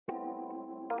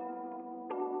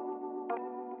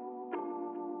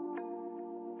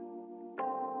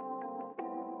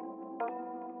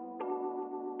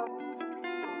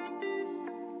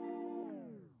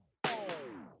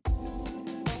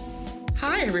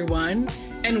Hi, everyone,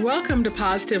 and welcome to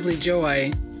Positively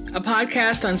Joy, a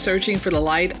podcast on searching for the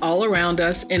light all around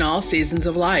us in all seasons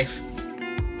of life.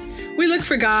 We look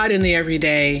for God in the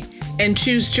everyday and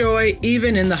choose joy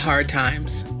even in the hard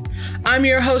times. I'm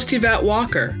your host, Yvette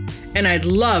Walker, and I'd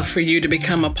love for you to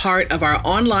become a part of our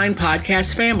online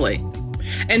podcast family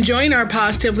and join our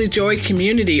Positively Joy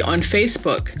community on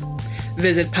Facebook.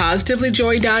 Visit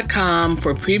positivelyjoy.com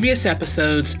for previous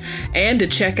episodes and to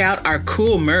check out our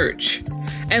cool merch.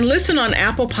 And listen on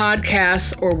Apple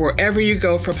Podcasts or wherever you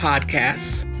go for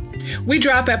podcasts. We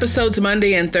drop episodes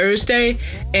Monday and Thursday,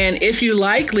 and if you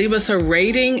like, leave us a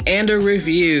rating and a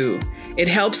review. It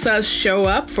helps us show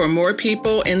up for more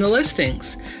people in the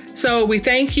listings. So we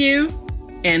thank you,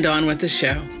 and on with the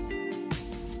show.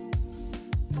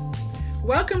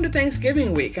 Welcome to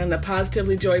Thanksgiving week on the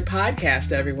Positively Joy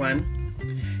podcast, everyone.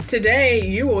 Today,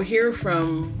 you will hear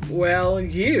from,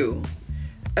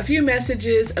 a few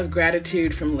messages of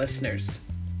gratitude from listeners.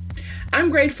 I'm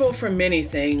grateful for many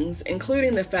things,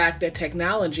 including the fact that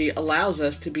technology allows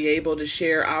us to be able to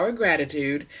share our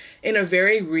gratitude in a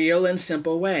very real and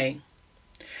simple way.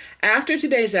 After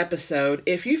today's episode,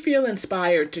 if you feel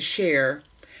inspired to share,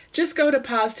 just go to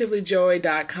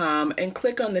positivelyjoy.com and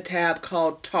click on the tab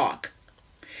called Talk.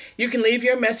 You can leave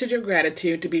your message of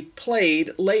gratitude to be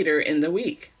played later in the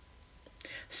week.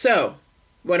 So,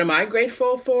 what am I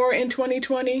grateful for in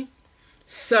 2020?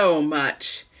 So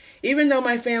much, even though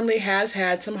my family has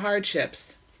had some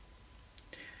hardships.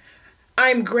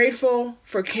 I'm grateful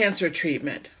for cancer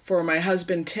treatment for my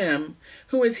husband Tim,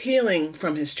 who is healing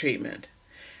from his treatment.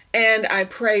 And I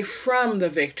pray from the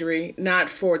victory, not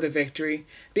for the victory,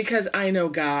 because I know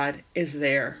God is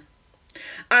there.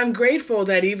 I'm grateful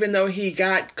that even though he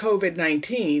got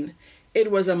COVID-19,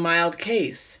 it was a mild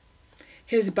case.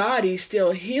 His body,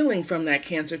 still healing from that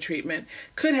cancer treatment,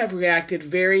 could have reacted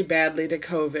very badly to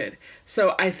COVID.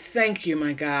 So I thank you,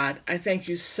 my God. I thank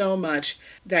you so much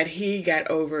that he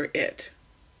got over it.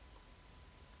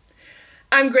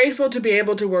 I'm grateful to be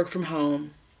able to work from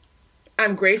home.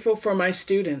 I'm grateful for my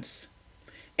students.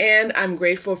 And I'm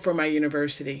grateful for my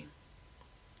university.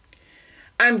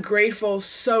 I'm grateful,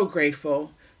 so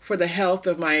grateful, for the health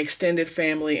of my extended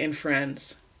family and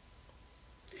friends.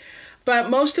 But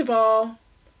most of all,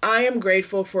 I am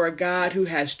grateful for a God who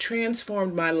has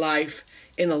transformed my life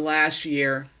in the last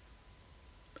year.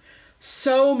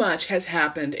 So much has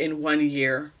happened in 1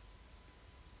 year.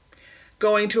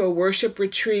 Going to a worship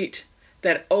retreat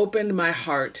that opened my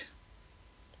heart.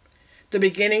 The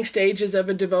beginning stages of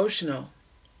a devotional.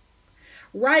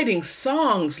 Writing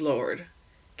songs, Lord.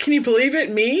 Can you believe it?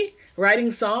 Me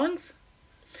writing songs?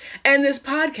 And this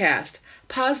podcast,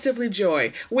 Positively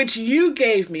Joy, which you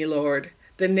gave me, Lord,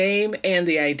 the name and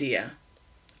the idea.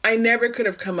 I never could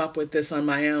have come up with this on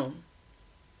my own.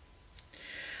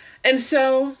 And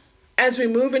so, as we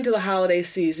move into the holiday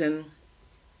season,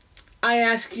 I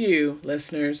ask you,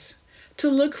 listeners, to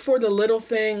look for the little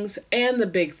things and the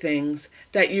big things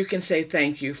that you can say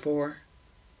thank you for.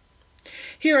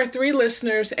 Here are 3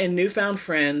 listeners and newfound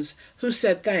friends who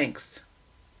said thanks.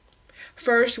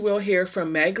 First, we'll hear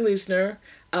from Meg Leisner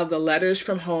of the Letters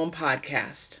from Home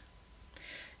podcast.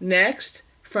 Next,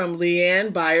 from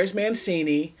Leanne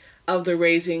Byers-Mancini of the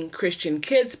Raising Christian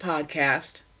Kids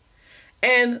podcast.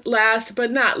 And last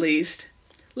but not least,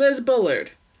 Liz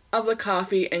Bullard of the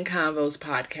Coffee and Convos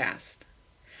podcast.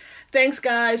 Thanks,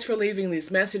 guys, for leaving these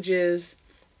messages,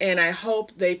 and I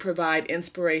hope they provide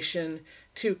inspiration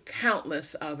to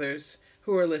countless others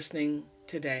who are listening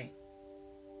today.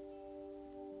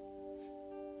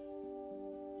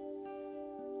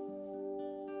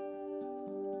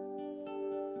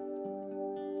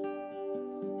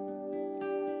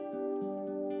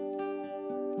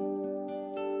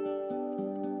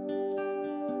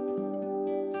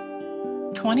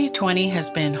 "2020 has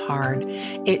been hard.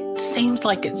 It seems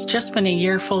like it's just been a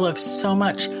year full of so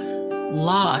much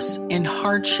loss and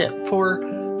hardship for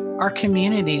our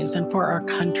communities and for our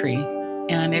country.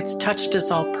 And it's touched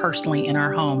us all personally in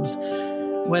our homes,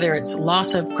 whether it's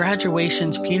loss of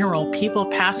graduations, funeral, people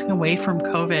passing away from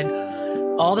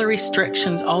COVID, all the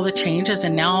restrictions, all the changes.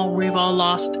 And now we've all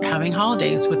lost having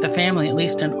holidays with the family, at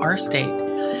least in our state.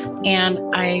 And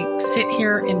I sit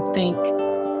here and think,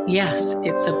 yes,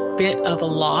 it's a bit of a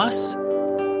loss.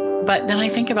 But then I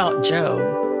think about Job,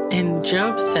 and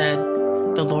Job said,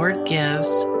 "The Lord gives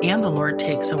and the Lord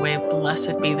takes away.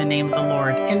 Blessed be the name of the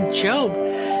Lord." And Job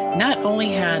not only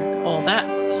had all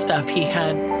that stuff, he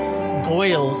had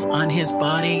boils on his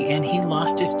body, and he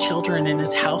lost his children, and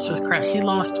his house was crushed. He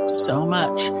lost so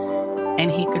much. And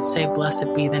he could say,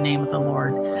 "Blessed be the name of the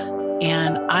Lord."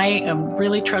 And I am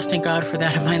really trusting God for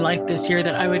that in my life this year,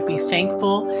 that I would be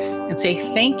thankful and say,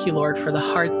 thank you, Lord, for the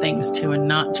hard things too, and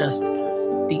not just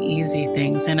the easy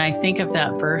things. And I think of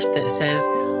that verse that says,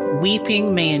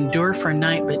 weeping may endure for a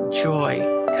night, but joy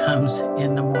comes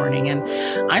in the morning.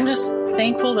 And I'm just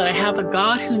thankful that I have a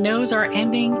God who knows our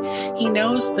ending. He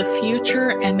knows the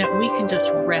future, and that we can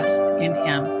just rest in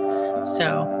Him.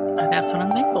 So that's what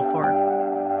I'm thankful for.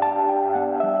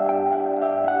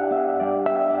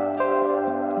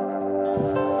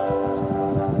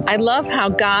 I love how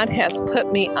God has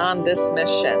put me on this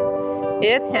mission.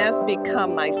 It has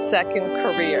become my second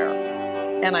career,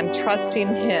 and I'm trusting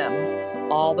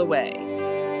Him all the way.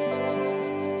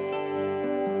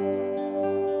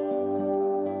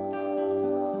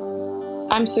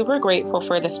 I'm super grateful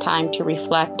for this time to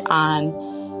reflect on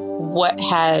what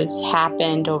has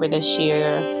happened over this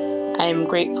year. I'm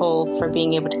grateful for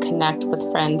being able to connect with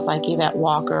friends like Yvette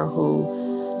Walker,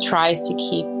 who tries to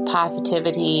keep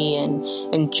positivity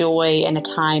and joy in a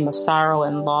time of sorrow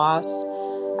and loss.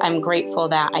 I'm grateful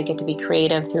that I get to be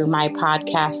creative through my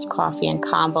podcast, Coffee and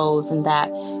Convos, and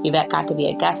that Yvette got to be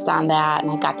a guest on that,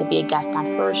 and I got to be a guest on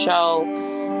her show.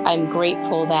 I'm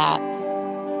grateful that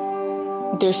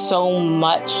there's so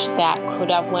much that could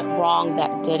have went wrong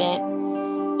that didn't.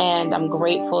 And I'm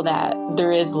grateful that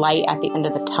there is light at the end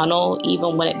of the tunnel,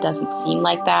 even when it doesn't seem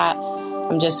like that.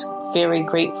 I'm just very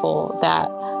grateful that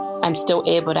I'm still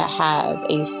able to have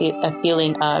a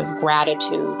feeling of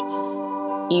gratitude,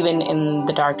 even in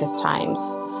the darkest times,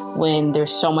 when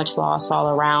there's so much loss all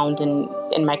around and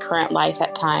in my current life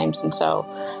at times. And so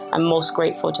I'm most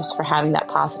grateful just for having that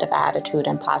positive attitude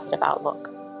and positive outlook.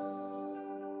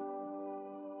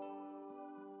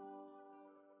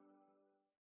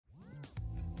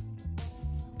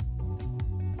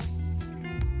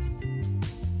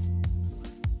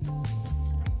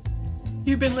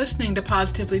 You've been listening to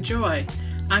Positively Joy.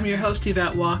 I'm your host,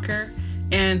 Yvette Walker,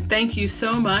 and thank you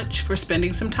so much for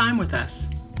spending some time with us.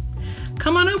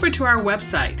 Come on over to our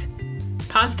website,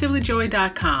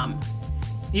 positivelyjoy.com.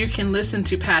 You can listen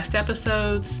to past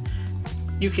episodes.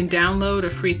 You can download a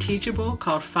free teachable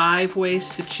called 5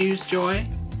 Ways to Choose Joy.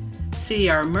 See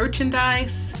our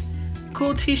merchandise,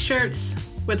 cool t-shirts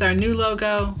with our new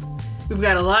logo. We've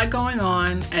got a lot going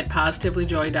on at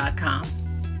positivelyjoy.com.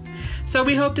 So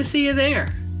we hope to see you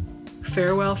there.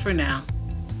 Farewell for now.